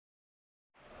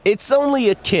It's only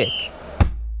a kick,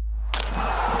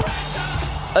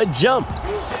 a jump,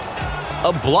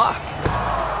 a block.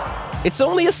 It's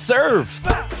only a serve.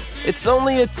 It's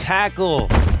only a tackle,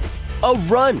 a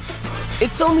run.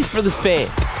 It's only for the fans.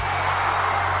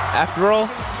 After all,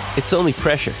 it's only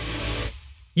pressure.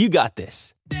 You got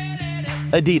this.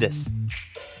 Adidas.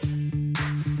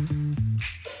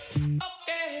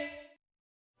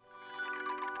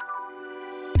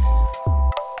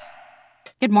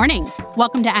 Good morning.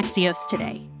 Welcome to Axios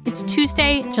Today. It's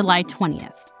Tuesday, July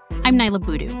 20th. I'm Nyla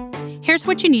Boodoo. Here's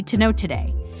what you need to know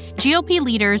today. GOP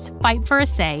leaders fight for a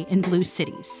say in blue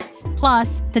cities.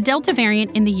 Plus, the Delta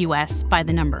variant in the U.S. by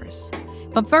the numbers.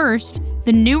 But first,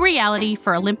 the new reality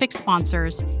for Olympic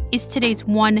sponsors is today's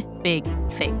one big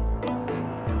thing.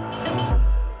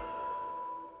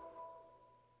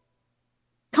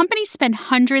 Companies spend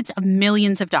hundreds of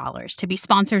millions of dollars to be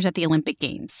sponsors at the Olympic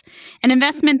Games, an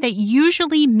investment that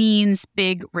usually means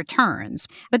big returns.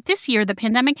 But this year, the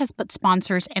pandemic has put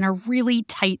sponsors in a really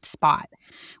tight spot.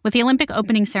 With the Olympic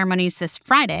opening ceremonies this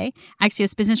Friday,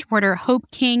 Axios business reporter Hope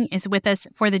King is with us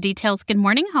for the details. Good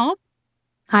morning, Hope.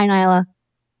 Hi, Nyla.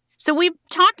 So we've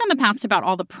talked in the past about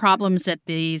all the problems that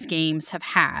these games have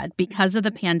had because of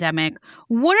the pandemic.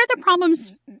 What are the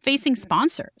problems facing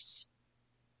sponsors?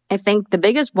 I think the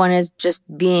biggest one is just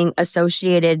being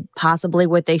associated possibly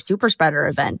with a super spreader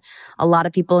event. A lot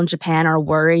of people in Japan are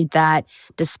worried that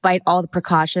despite all the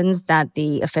precautions that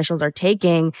the officials are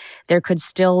taking, there could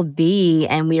still be,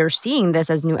 and we are seeing this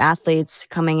as new athletes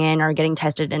coming in are getting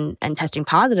tested and testing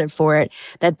positive for it,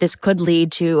 that this could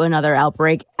lead to another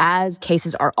outbreak as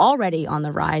cases are already on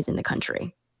the rise in the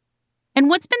country. And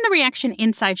what's been the reaction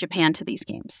inside Japan to these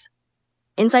games?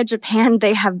 Inside Japan,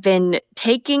 they have been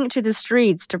taking to the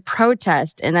streets to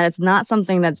protest, and that it's not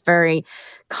something that's very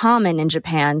common in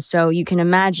Japan. So you can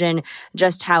imagine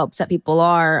just how upset people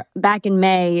are. Back in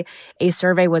May, a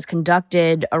survey was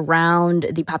conducted around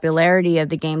the popularity of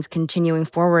the games continuing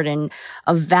forward, and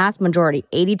a vast majority,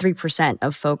 83%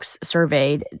 of folks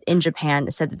surveyed in Japan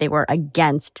said that they were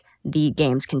against the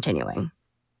games continuing.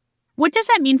 What does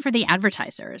that mean for the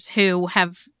advertisers who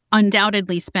have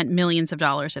undoubtedly spent millions of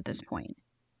dollars at this point?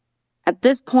 At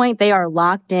this point, they are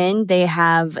locked in. They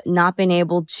have not been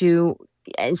able to,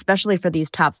 especially for these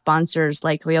top sponsors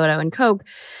like Toyota and Coke,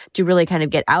 to really kind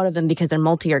of get out of them because they're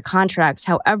multi-year contracts.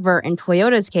 However, in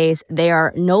Toyota's case, they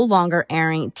are no longer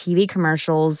airing TV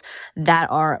commercials that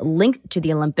are linked to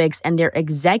the Olympics, and their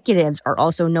executives are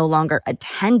also no longer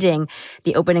attending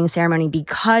the opening ceremony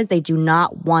because they do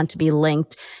not want to be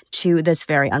linked to this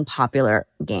very unpopular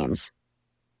games.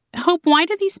 Hope, why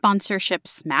do these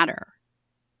sponsorships matter?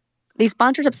 These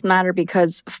sponsorships matter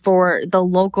because for the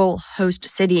local host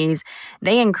cities,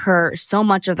 they incur so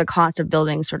much of the cost of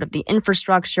building sort of the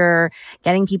infrastructure,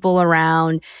 getting people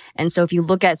around. And so if you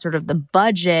look at sort of the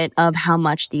budget of how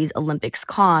much these Olympics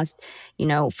cost, you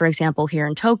know, for example, here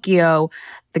in Tokyo,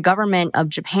 the government of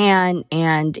Japan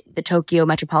and the Tokyo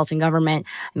metropolitan government,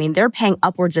 I mean, they're paying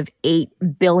upwards of $8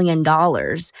 billion.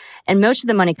 And most of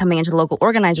the money coming into the local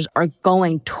organizers are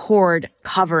going toward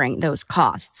covering those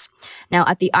costs. Now,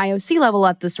 at the IOC level,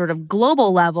 at the sort of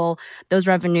global level, those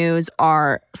revenues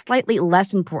are slightly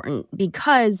less important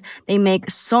because they make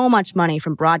so much money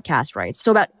from broadcast rights. So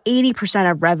about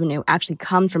 80% of revenue actually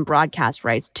comes from broadcast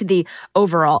rights to the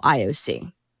overall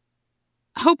IOC.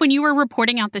 Hope, when you were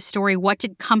reporting out this story, what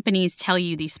did companies tell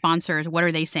you, these sponsors? What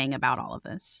are they saying about all of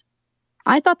this?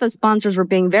 I thought the sponsors were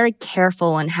being very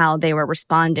careful in how they were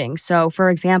responding. So, for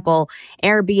example,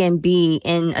 Airbnb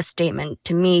in a statement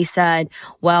to me said,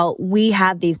 well, we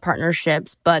have these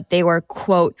partnerships, but they were,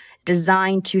 quote,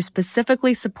 designed to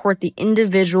specifically support the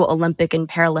individual Olympic and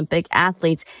Paralympic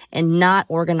athletes and not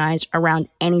organized around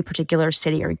any particular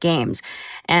city or games.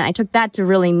 And I took that to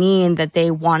really mean that they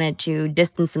wanted to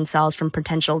distance themselves from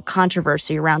potential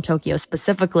controversy around Tokyo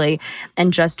specifically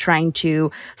and just trying to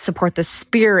support the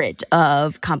spirit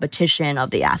of competition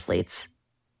of the athletes.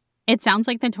 It sounds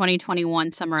like the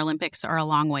 2021 Summer Olympics are a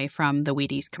long way from the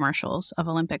Wheaties commercials of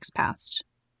Olympics past.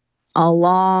 A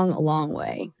long, long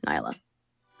way, Nyla.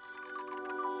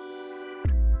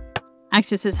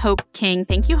 Axios' Hope King.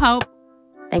 Thank you, Hope.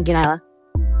 Thank you, Nyla.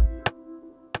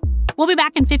 We'll be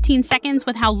back in 15 seconds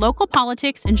with how local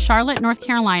politics in Charlotte, North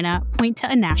Carolina point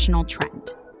to a national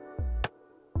trend.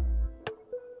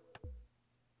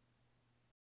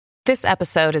 This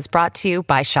episode is brought to you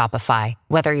by Shopify.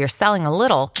 Whether you're selling a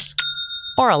little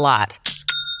or a lot,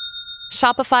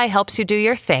 Shopify helps you do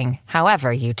your thing,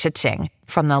 however you cha-ching.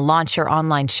 From the launch your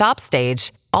online shop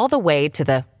stage, all the way to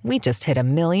the we just hit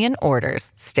 1 million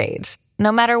orders stage.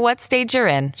 No matter what stage you're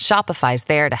in, Shopify's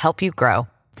there to help you grow.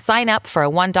 Sign up for a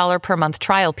 $1 per month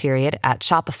trial period at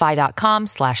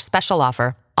shopify.com/special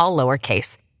offer, all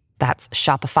lowercase. That's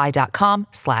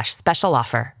shopify.com/special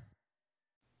offer.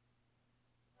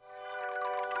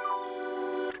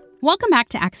 Welcome back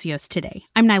to Axios Today.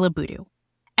 I'm Nyla Boodoo.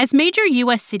 As major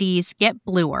U.S. cities get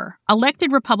bluer,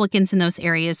 elected Republicans in those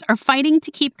areas are fighting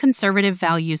to keep conservative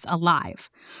values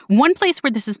alive. One place where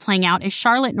this is playing out is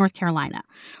Charlotte, North Carolina,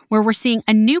 where we're seeing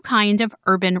a new kind of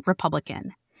urban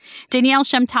Republican. Danielle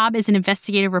Shemtab is an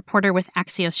investigative reporter with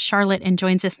Axios Charlotte and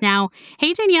joins us now.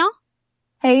 Hey, Danielle.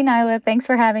 Hey, Nyla. Thanks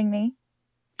for having me.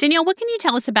 Danielle, what can you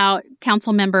tell us about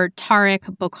Council Member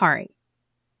Tariq Bokhari?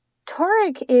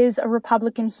 Tariq is a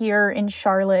Republican here in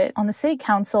Charlotte on the city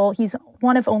council. He's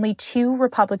one of only 2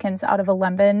 Republicans out of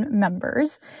 11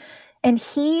 members. And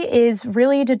he is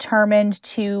really determined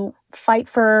to fight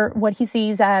for what he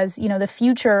sees as, the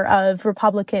future of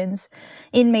Republicans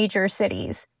in major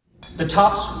cities. The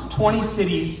top 20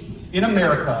 cities in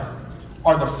America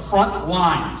are the front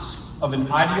lines of an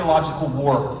ideological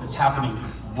war that's happening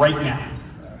right now.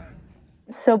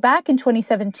 So back in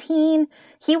 2017,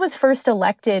 he was first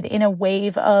elected in a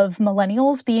wave of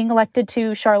millennials being elected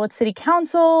to Charlotte City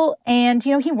Council. And,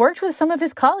 he worked with some of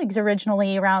his colleagues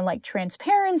originally around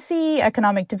transparency,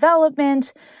 economic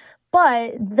development.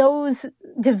 But those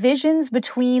divisions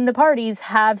between the parties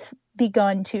have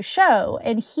begun to show.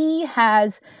 And he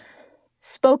has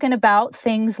spoken about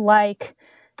things like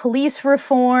police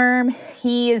reform.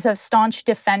 He is a staunch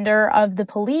defender of the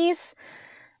police.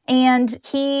 And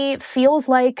he feels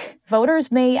like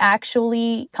voters may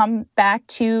actually come back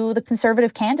to the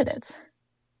conservative candidates.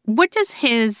 What does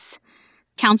his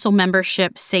council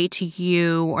membership say to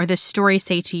you, or this story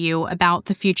say to you, about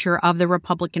the future of the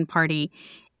Republican Party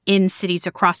in cities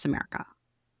across America?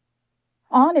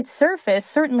 On its surface,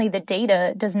 certainly the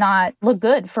data does not look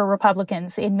good for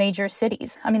Republicans in major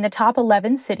cities. The top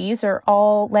 11 cities are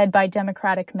all led by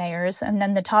Democratic mayors, and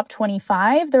then the top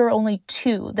 25, there are only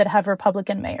 2 that have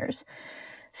Republican mayors.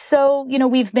 So,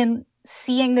 we've been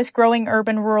seeing this growing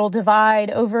urban-rural divide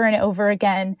over and over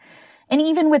again. And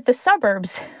even with the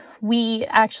suburbs, we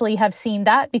actually have seen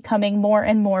that becoming more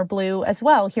and more blue as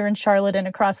well here in Charlotte and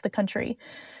across the country.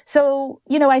 So,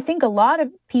 I think a lot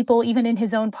of people, even in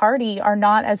his own party, are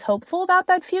not as hopeful about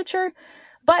that future.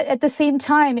 But at the same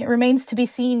time, it remains to be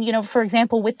seen, for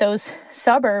example, with those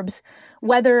suburbs,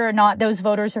 whether or not those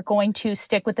voters are going to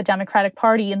stick with the Democratic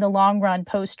Party in the long run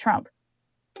post-Trump.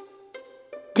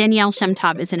 Danielle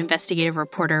Shemtab is an investigative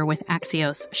reporter with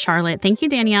Axios Charlotte. Thank you,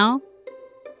 Danielle.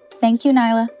 Thank you,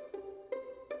 Nyla.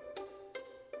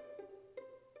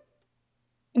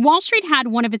 Wall Street had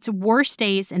one of its worst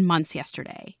days in months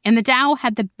yesterday, and the Dow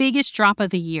had the biggest drop of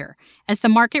the year as the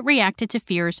market reacted to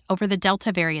fears over the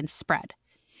Delta variant spread.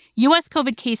 U.S.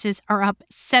 COVID cases are up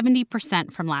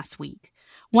 70% from last week.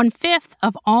 1/5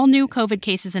 of all new COVID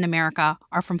cases in America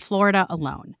are from Florida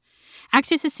alone.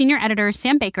 Axios' senior editor,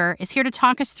 Sam Baker, is here to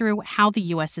talk us through how the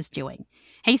U.S. is doing.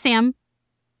 Hey, Sam.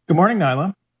 Good morning,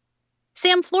 Nyla.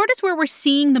 Sam, Florida's where we're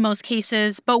seeing the most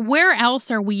cases, but where else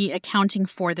are we accounting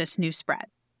for this new spread?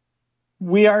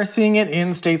 We are seeing it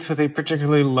in states with a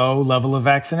particularly low level of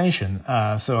vaccination.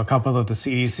 So a couple that the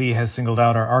CDC has singled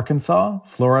out are Arkansas,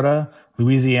 Florida,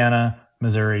 Louisiana,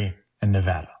 Missouri, and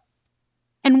Nevada.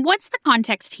 And what's the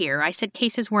context here? I said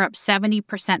cases were up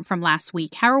 70% from last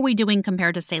week. How are we doing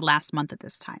compared to, say, last month at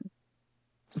this time?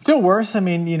 Still worse.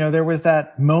 There was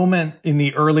that moment in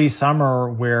the early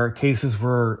summer where cases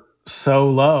were so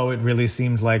low, it really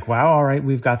seemed like, wow, all right,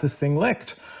 we've got this thing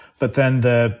licked. But then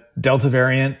the Delta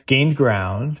variant gained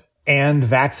ground and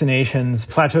vaccinations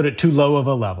plateaued at too low of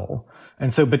a level.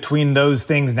 And so between those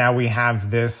things, now we have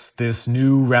this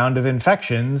new round of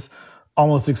infections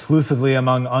almost exclusively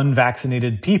among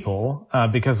unvaccinated people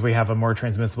because we have a more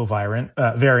transmissible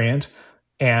variant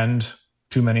and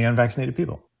too many unvaccinated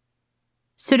people.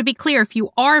 So to be clear, if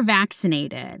you are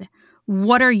vaccinated,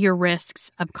 what are your risks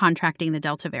of contracting the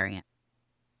Delta variant?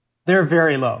 They're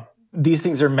very low. These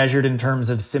things are measured in terms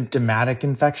of symptomatic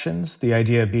infections. The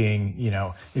idea being,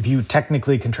 if you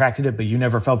technically contracted it, but you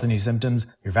never felt any symptoms,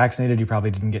 you're vaccinated, you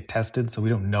probably didn't get tested, so we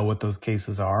don't know what those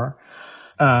cases are.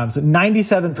 So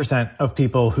 97% of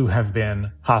people who have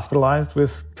been hospitalized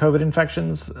with COVID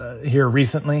infections here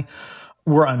recently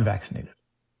were unvaccinated.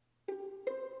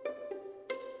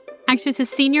 Axios'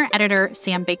 senior editor,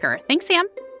 Sam Baker. Thanks, Sam.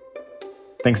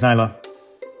 Thanks, Nyla.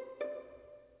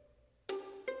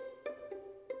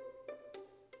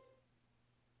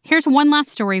 Here's one last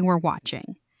story we're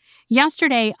watching.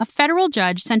 Yesterday, a federal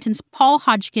judge sentenced Paul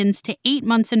Hodgkins to 8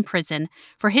 months in prison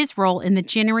for his role in the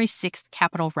January 6th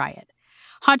Capitol riot.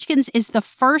 Hodgkins is the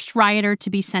first rioter to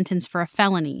be sentenced for a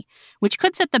felony, which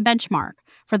could set the benchmark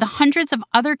for the hundreds of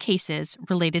other cases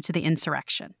related to the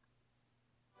insurrection.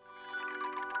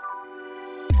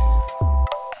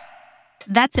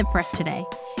 That's it for us today.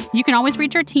 You can always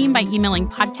reach our team by emailing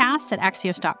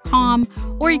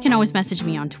podcasts@axios.com, or you can always message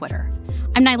me on Twitter.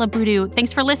 I'm Niala Boodhoo.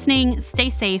 Thanks for listening.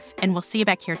 Stay safe, and we'll see you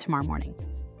back here tomorrow morning.